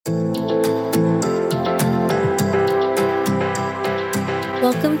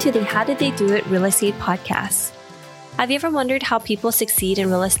to the How Did They Do It Real Estate podcast. Have you ever wondered how people succeed in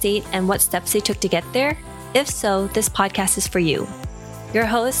real estate and what steps they took to get there? If so, this podcast is for you. Your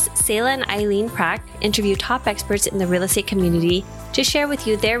hosts, Selah and Eileen Prack, interview top experts in the real estate community to share with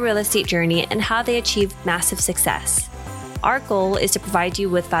you their real estate journey and how they achieved massive success. Our goal is to provide you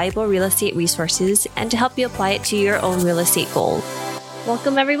with valuable real estate resources and to help you apply it to your own real estate goal.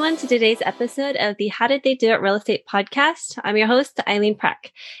 Welcome, everyone, to today's episode of the How Did They Do It Real Estate podcast. I'm your host, Eileen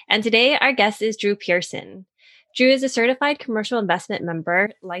Prack, and today our guest is Drew Pearson. Drew is a certified commercial investment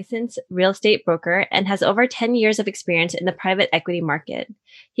member, licensed real estate broker, and has over 10 years of experience in the private equity market.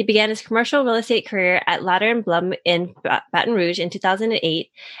 He began his commercial real estate career at Latter & Blum in Baton Rouge in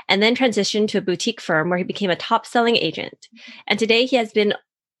 2008, and then transitioned to a boutique firm where he became a top-selling agent. And today he has been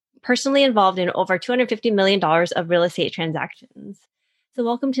personally involved in over $250 million of real estate transactions. So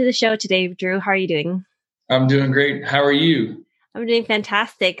welcome to the show today, Drew. How are you doing? I'm doing great. How are you? I'm doing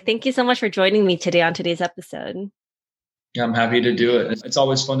fantastic. Thank you so much for joining me today on today's episode. I'm happy to do it. It's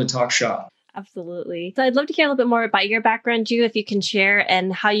always fun to talk shop. Absolutely. So I'd love to hear a little bit more about your background, Drew, if you can share,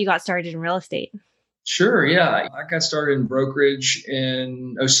 and how you got started in real estate. Sure. Yeah. I got started in brokerage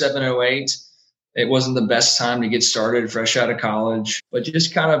in 07, 08. It wasn't the best time to get started fresh out of college, but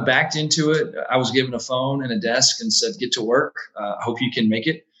just kind of backed into it. I was given a phone and a desk and said, get to work. I hope you can make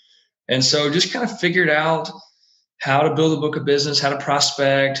it. And so just kind of figured out how to build a book of business, how to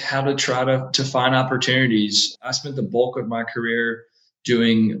prospect, how to try to find opportunities. I spent the bulk of my career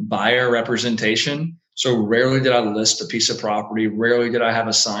doing buyer representation. So rarely did I list a piece of property. Rarely did I have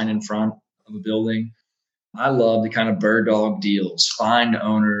a sign in front of a building. I love the kind of bird dog deals, find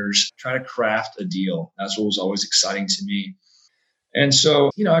owners, try to craft a deal. That's what was always exciting to me. And so,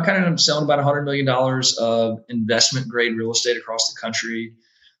 I kind of ended up selling about $100 million of investment grade real estate across the country.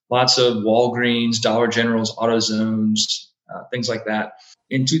 Lots of Walgreens, Dollar Generals, AutoZones, things like that.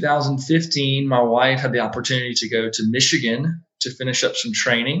 In 2015, my wife had the opportunity to go to Michigan to finish up some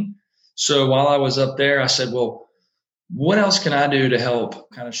training. So while I was up there, I said, well, what else can I do to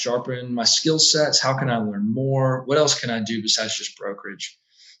help kind of sharpen my skill sets? How can I learn more? What else can I do besides just brokerage?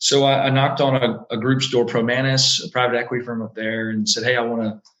 So I knocked on a group's door, ProManus, a private equity firm up there, and said, hey, I want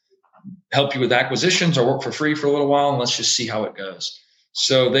to help you with acquisitions or work for free for a little while, and let's just see how it goes.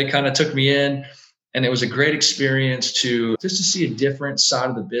 So they kind of took me in, and it was a great experience to see a different side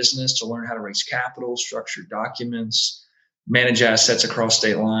of the business, to learn how to raise capital, structure documents, manage assets across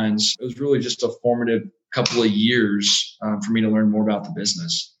state lines. It was really just a formative couple of years for me to learn more about the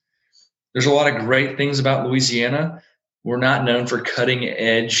business. There's a lot of great things about Louisiana. We're not known for cutting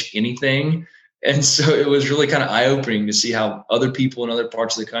edge anything. And so it was really kind of eye-opening to see how other people in other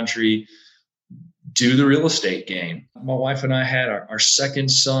parts of the country do the real estate game. My wife and I had our second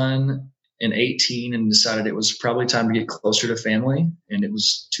son in 18 and decided it was probably time to get closer to family. And it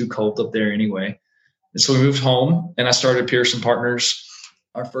was too cold up there anyway. And so we moved home and I started Pearson Partners.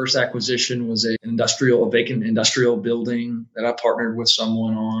 Our first acquisition was a vacant industrial building that I partnered with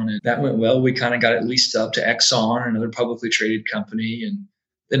someone on. And that went well. We kind of got it leased up to Exxon, another publicly traded company. And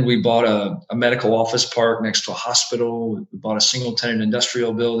then we bought a medical office park next to a hospital. We bought a single tenant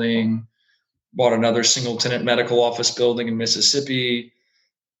industrial building, bought another single tenant medical office building in Mississippi.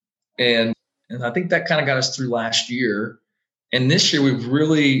 And I think that kind of got us through last year. And this year, we've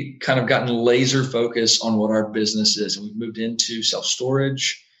really kind of gotten laser focused on what our business is. And we've moved into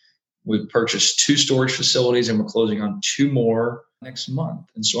self-storage. We've purchased 2 storage facilities and we're closing on 2 more next month.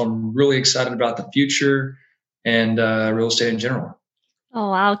 And so I'm really excited about the future and real estate in general. Oh,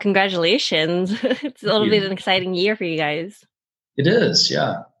 wow. Congratulations. It's a little bit of an exciting year for you guys. It is,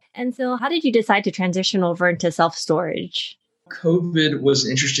 yeah. And so how did you decide to transition over into self-storage? COVID was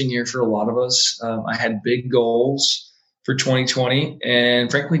an interesting year for a lot of us. I had big goals for 2020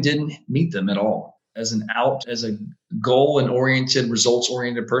 and frankly didn't meet them at all. As a goal and results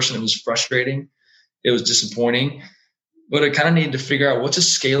oriented person, it was frustrating. It was disappointing, but I kind of needed to figure out what's a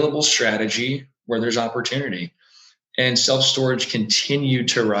scalable strategy where there's opportunity. And self-storage continued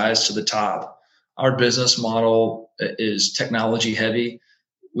to rise to the top. Our business model is technology heavy.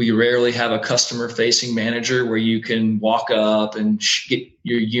 We rarely have a customer-facing manager where you can walk up and get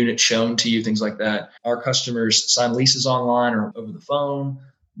your unit shown to you, things like that. Our customers sign leases online or over the phone.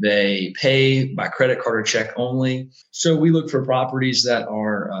 They pay by credit card or check only. So we look for properties that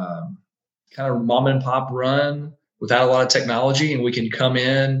are kind of mom and pop run without a lot of technology, and we can come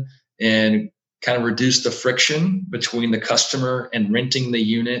in and kind of reduce the friction between the customer and renting the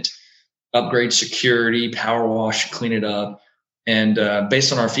unit, upgrade security, power wash, clean it up. And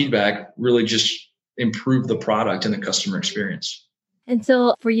based on our feedback, really just improve the product and the customer experience. And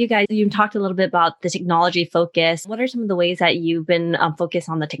so for you guys, you talked a little bit about the technology focus. What are some of the ways that you've been focused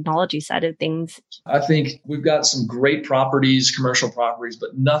on the technology side of things? I think we've got some great properties, commercial properties, but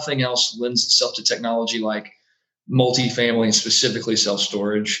nothing else lends itself to technology like multifamily and specifically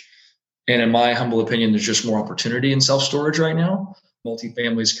self-storage. And in my humble opinion, there's just more opportunity in self-storage right now.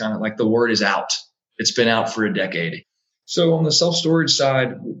 Multifamily is kind of like the word is out. It's been out for a decade. So on the self-storage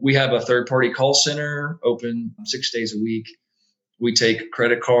side, we have a third-party call center open 6 days a week. We take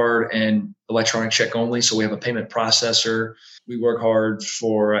credit card and electronic check only. So we have a payment processor. We work hard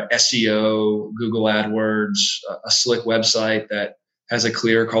for SEO, Google AdWords, a slick website that has a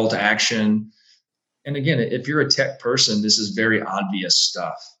clear call to action. And again, if you're a tech person, this is very obvious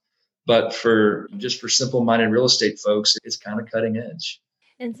stuff. But for simple-minded real estate folks, it's kind of cutting edge.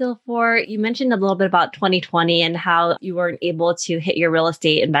 And so you mentioned a little bit about 2020 and how you weren't able to hit your real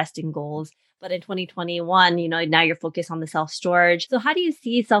estate investing goals. But in 2021, now you're focused on the self-storage. So how do you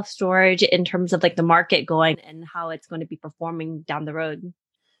see self-storage in terms of like the market going and how it's going to be performing down the road?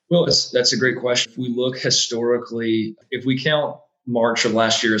 Well, that's a great question. If we look historically, if we count March of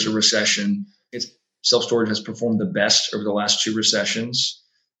last year as a recession, self-storage has performed the best over the last two recessions.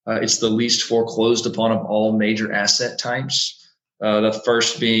 It's the least foreclosed upon of all major asset types. The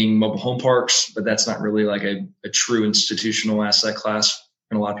first being mobile home parks, but that's not really like a true institutional asset class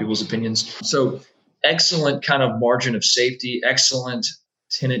in a lot of people's opinions. So excellent kind of margin of safety, excellent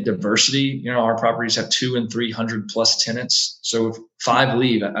tenant diversity. Our properties have 200 and 300 plus tenants. So if 5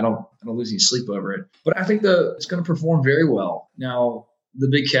 leave, I don't lose any sleep over it. But I think it's going to perform very well. Now, the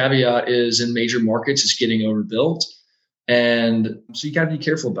big caveat is in major markets, it's getting overbuilt. And so you got to be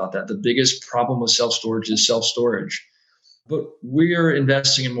careful about that. The biggest problem with self-storage is self-storage. But we are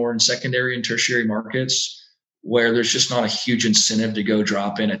investing in secondary and tertiary markets where there's just not a huge incentive to go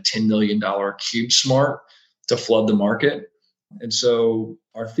drop in a $10 million CubeSmart to flood the market. And so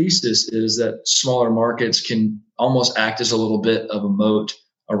our thesis is that smaller markets can almost act as a little bit of a moat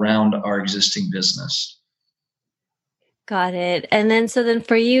around our existing business. Got it. And then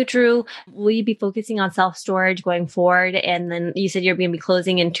for you, Drew, will you be focusing on self-storage going forward? And then you said you're going to be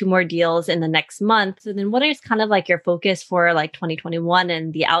closing in 2 more deals in the next month. So then what is kind of like your focus for like 2021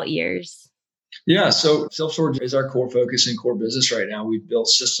 and the out years? Yeah, so self-storage is our core focus and core business right now. We've built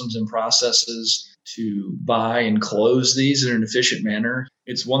systems and processes to buy and close these in an efficient manner.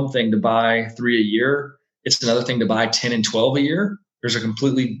 It's one thing to buy 3 a year. It's another thing to buy 10 and 12 a year. There's a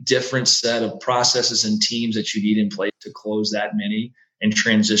completely different set of processes and teams that you need in place to close that many and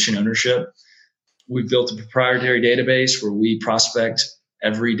transition ownership. We've built a proprietary database where we prospect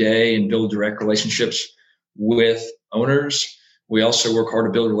every day and build direct relationships with owners. We also work hard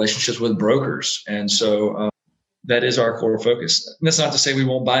to build relationships with brokers. And so that is our core focus. And that's not to say we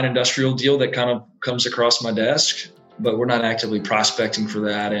won't buy an industrial deal that kind of comes across my desk, but we're not actively prospecting for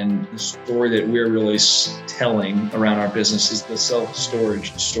that. And the story that we're really telling around our business is the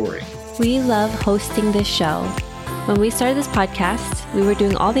self-storage story. We love hosting this show. When we started this podcast, we were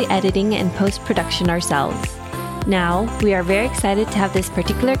doing all the editing and post-production ourselves. Now, we are very excited to have this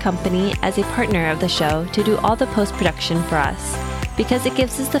particular company as a partner of the show to do all the post-production for us, because it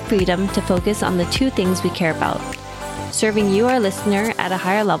gives us the freedom to focus on the 2 things we care about: serving you, our listener, at a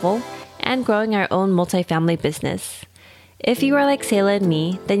higher level, and growing our own multifamily business. If you are like Selah and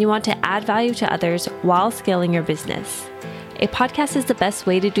me, then you want to add value to others while scaling your business. A podcast is the best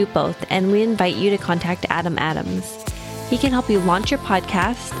way to do both, and we invite you to contact Adam Adams. He can help you launch your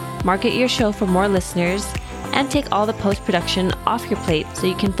podcast, market your show for more listeners, and take all the post-production off your plate so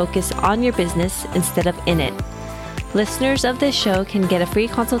you can focus on your business instead of in it. Listeners of this show can get a free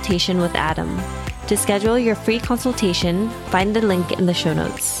consultation with Adam. To schedule your free consultation, find the link in the show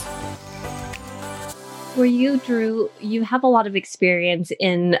notes. For you, Drew, you have a lot of experience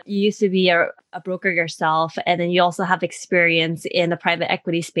you used to be a broker yourself, and then you also have experience in the private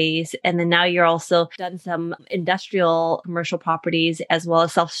equity space. And then now you're also done some industrial commercial properties as well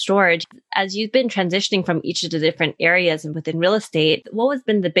as self-storage. As you've been transitioning from each of the different areas and within real estate, what has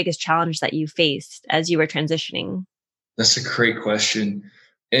been the biggest challenge that you faced as you were transitioning? That's a great question.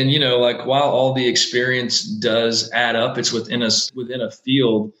 And, while all the experience does add up, it's within a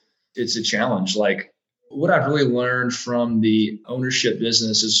field, it's a challenge. What I've really learned from the ownership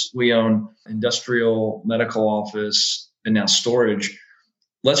business is we own industrial, medical office, and now storage.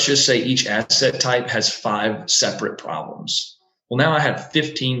 Let's just say each asset type has 5 separate problems. Well, now I have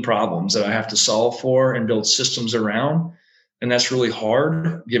 15 problems that I have to solve for and build systems around. And that's really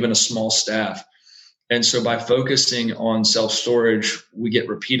hard given a small staff. And so by focusing on self-storage, we get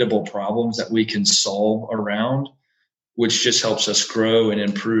repeatable problems that we can solve around, which just helps us grow and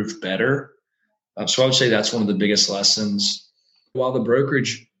improve better. So I would say that's one of the biggest lessons. While the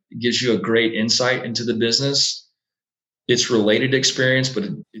brokerage gives you a great insight into the business, it's related experience, but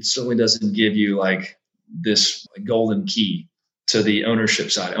it certainly doesn't give you like this golden key to the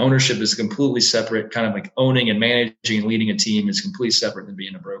ownership side. Ownership is completely separate, kind of like owning and managing and leading a team is completely separate than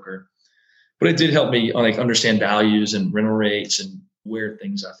being a broker. But it did help me like understand values and rental rates and where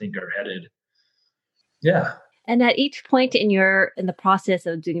things I think are headed. Yeah. And at each point in the process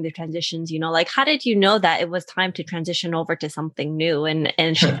of doing the transitions, like how did you know that it was time to transition over to something new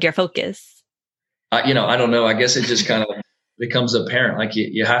and shift your focus? I don't know. I guess it just kind of becomes apparent. Like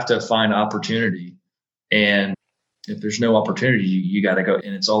you have to find opportunity, and if there's no opportunity, you got to go,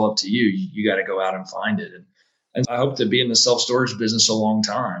 and it's all up to you. You got to go out and find it. And I hope to be in the self-storage business a long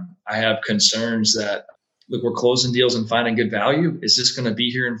time. I have concerns that, look, we're closing deals and finding good value. Is this going to be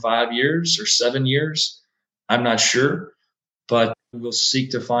here in 5 years or 7 years? I'm not sure, but we'll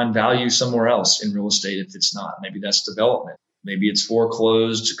seek to find value somewhere else in real estate if it's not. Maybe that's development. Maybe it's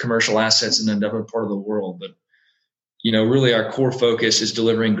foreclosed commercial assets in another part of the world. But, really our core focus is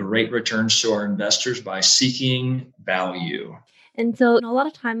delivering great returns to our investors by seeking value. And so a lot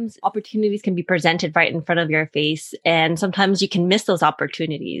of times opportunities can be presented right in front of your face, and sometimes you can miss those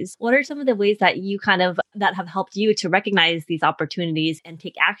opportunities. What are some of the ways that that have helped you to recognize these opportunities and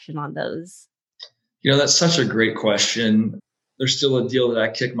take action on those? That's such a great question. There's still a deal that I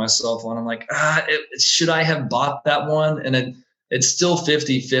kick myself on. I'm like, should I have bought that one? And it's still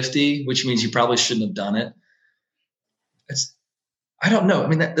 50-50, which means you probably shouldn't have done it. I don't know. I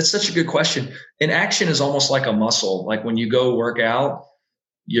mean, that's such a good question. And action is almost like a muscle. Like when you go work out,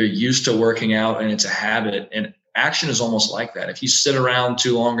 you're used to working out and it's a habit. And action is almost like that. If you sit around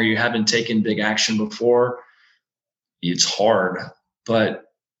too long or you haven't taken big action before, it's hard. But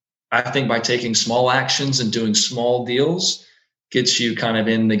I think by taking small actions and doing small deals gets you kind of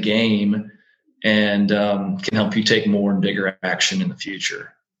in the game and can help you take more and bigger action in the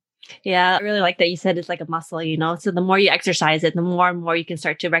future. Yeah, I really like that you said it's like a muscle, so the more you exercise it, the more and more you can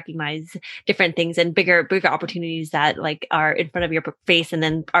start to recognize different things and bigger opportunities that like are in front of your face and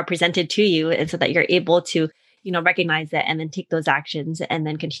then are presented to you. And so that you're able to, recognize it and then take those actions and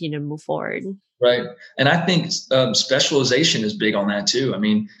then continue to move forward. Right. And I think specialization is big on that too. I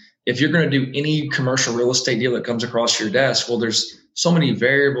mean, if you're going to do any commercial real estate deal that comes across your desk, well, there's so many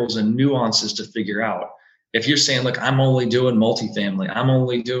variables and nuances to figure out. If you're saying, look, I'm only doing multifamily, I'm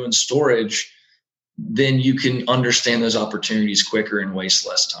only doing storage, then you can understand those opportunities quicker and waste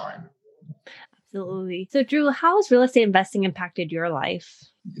less time. Absolutely. So Drew, how has real estate investing impacted your life?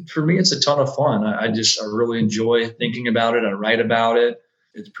 For me, it's a ton of fun. I really enjoy thinking about it. I write about it.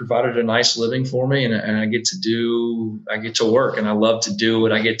 It's provided a nice living for me, and I get to work, and I love to do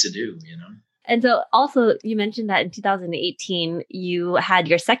what I get to do, And so also you mentioned that in 2018, you had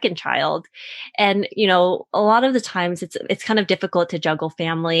your second child, and, a lot of the times it's kind of difficult to juggle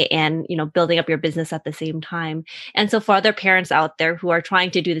family and, building up your business at the same time. And so for other parents out there who are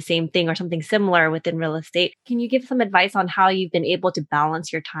trying to do the same thing or something similar within real estate, can you give some advice on how you've been able to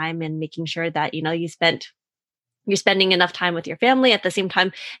balance your time and making sure that, you're spending enough time with your family at the same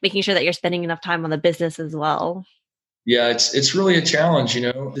time, making sure that you're spending enough time on the business as well? Yeah, it's really a challenge.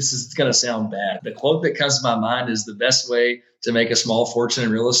 This is going to sound bad. The quote that comes to my mind is the best way to make a small fortune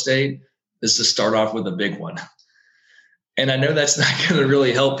in real estate is to start off with a big one. And I know that's not going to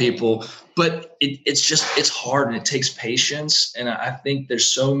really help people, but it's hard and it takes patience. And I think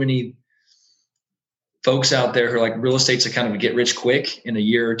there's so many folks out there who are like, real estate's a kind of a get rich quick in a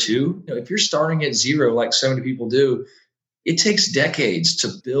year or two. If you're starting at zero, like so many people do, it takes decades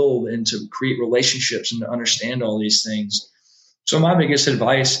to build and to create relationships and to understand all these things. So my biggest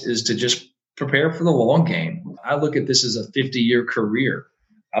advice is to just prepare for the long game. I look at this as a 50-year career.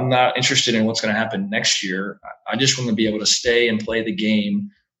 I'm not interested in what's going to happen next year. I just want to be able to stay and play the game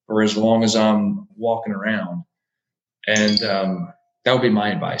for as long as I'm walking around. And that would be my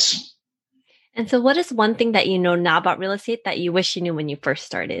advice. And so what is one thing that you know now about real estate that you wish you knew when you first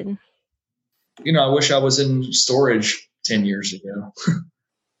started? I wish I was in storage 10 years ago.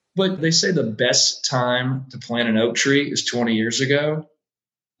 But they say the best time to plant an oak tree is 20 years ago,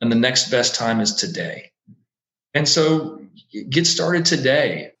 and the next best time is today. And so get started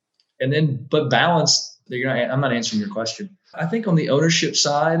today. And then, but balance, I'm not answering your question. I think on the ownership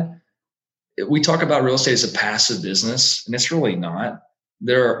side, we talk about real estate as a passive business, and it's really not.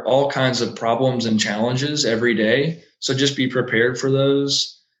 There are all kinds of problems and challenges every day. So just be prepared for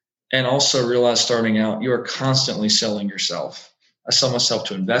those. And also realize starting out, you are constantly selling yourself. I sell myself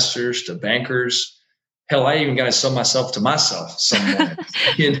to investors, to bankers. Hell, I even got to sell myself to myself somewhere,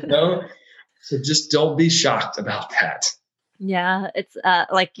 So just don't be shocked about that. Yeah, it's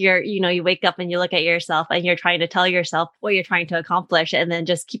like you wake up and you look at yourself and you're trying to tell yourself what you're trying to accomplish, and then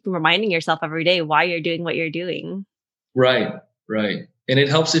just keep reminding yourself every day why you're doing what you're doing. Right, right. And it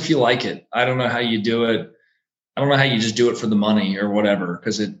helps if you like it. I don't know how you do it. I don't know how you just do it for the money or whatever,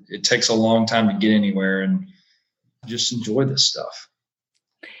 because it takes a long time to get anywhere, and just enjoy this stuff.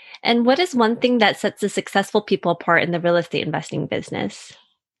 And what is one thing that sets the successful people apart in the real estate investing business?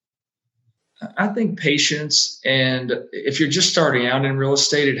 I think patience. And if you're just starting out in real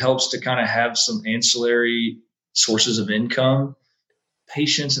estate, it helps to kind of have some ancillary sources of income.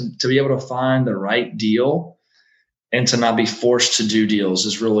 Patience and to be able to find the right deal and to not be forced to do deals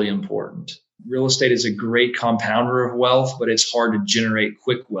is really important. Real estate is a great compounder of wealth, but it's hard to generate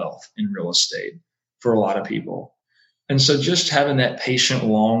quick wealth in real estate for a lot of people. And so just having that patient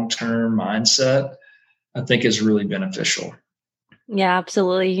long-term mindset, I think, is really beneficial. Yeah,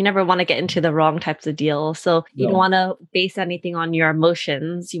 absolutely. You never want to get into the wrong types of deals. So you don't want to base anything on your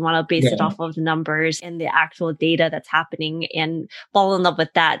emotions. You want to base it off of the numbers and the actual data that's happening and fall in love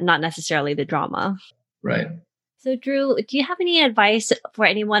with that, not necessarily the drama. Right. So Drew, do you have any advice for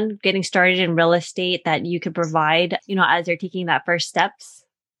anyone getting started in real estate that you could provide, as they're taking that first steps?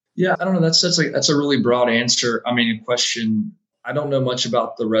 Yeah, I don't know. That's a really broad answer. I mean, a question. I don't know much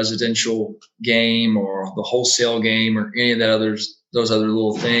about the residential game or the wholesale game or any of those other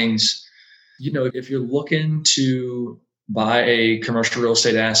little things. If you're looking to buy a commercial real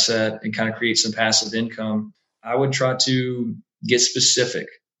estate asset and kind of create some passive income, I would try to get specific.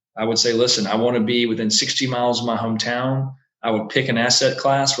 I would say, listen, I want to be within 60 miles of my hometown. I would pick an asset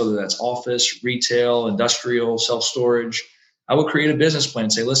class, whether that's office, retail, industrial, self-storage. I would create a business plan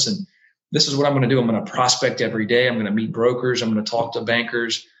and say, listen, this is what I'm going to do. I'm going to prospect every day. I'm going to meet brokers. I'm going to talk to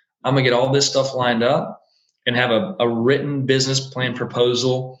bankers. I'm going to get all this stuff lined up and have a written business plan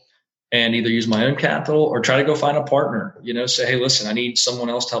proposal and either use my own capital or try to go find a partner, say, hey, listen, I need someone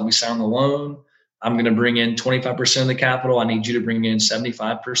else to help me sign the loan. I'm going to bring in 25% of the capital. I need you to bring in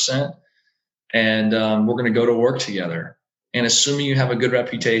 75%. And we're going to go to work together. And assuming you have a good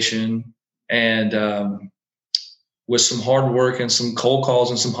reputation and with some hard work and some cold calls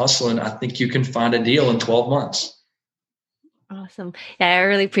and some hustling, I think you can find a deal in 12 months. Awesome. Yeah, I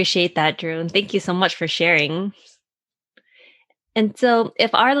really appreciate that, Drew. And thank you so much for sharing. And so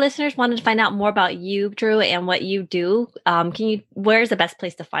if our listeners wanted to find out more about you, Drew, and what you do, where's the best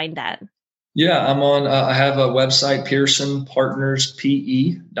place to find that? Yeah, I'm on, I have a website,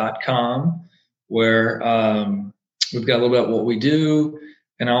 PearsonPartnersPE.com, where we've got a little bit about what we do.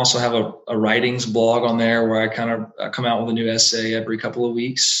 And I also have a writings blog on there where I come out with a new essay every couple of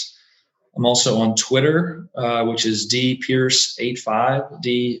weeks. I'm also on Twitter, which is DPears85,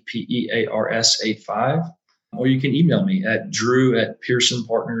 DPEARS85. Or you can email me at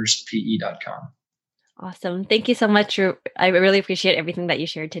drew@PearsonPartnersPE.com. Awesome. Thank you so much, Drew. I really appreciate everything that you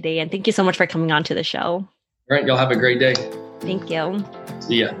shared today. And thank you so much for coming on to the show. All right. Y'all have a great day. Thank you.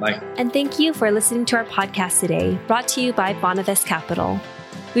 See ya. Bye. And thank you for listening to our podcast today, brought to you by Bonavest Capital.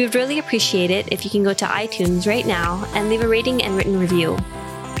 We would really appreciate it if you can go to iTunes right now and leave a rating and written review.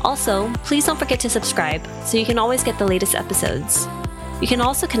 Also, please don't forget to subscribe so you can always get the latest episodes. You can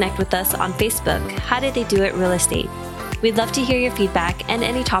also connect with us on Facebook, How Did They Do It Real Estate. We'd love to hear your feedback and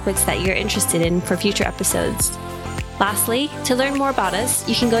any topics that you're interested in for future episodes. Lastly, to learn more about us,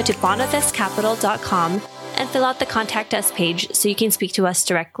 you can go to bonavestcapital.com and fill out the Contact Us page so you can speak to us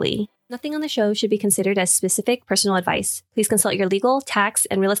directly. Nothing on the show should be considered as specific personal advice. Please consult your legal, tax,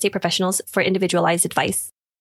 and real estate professionals for individualized advice.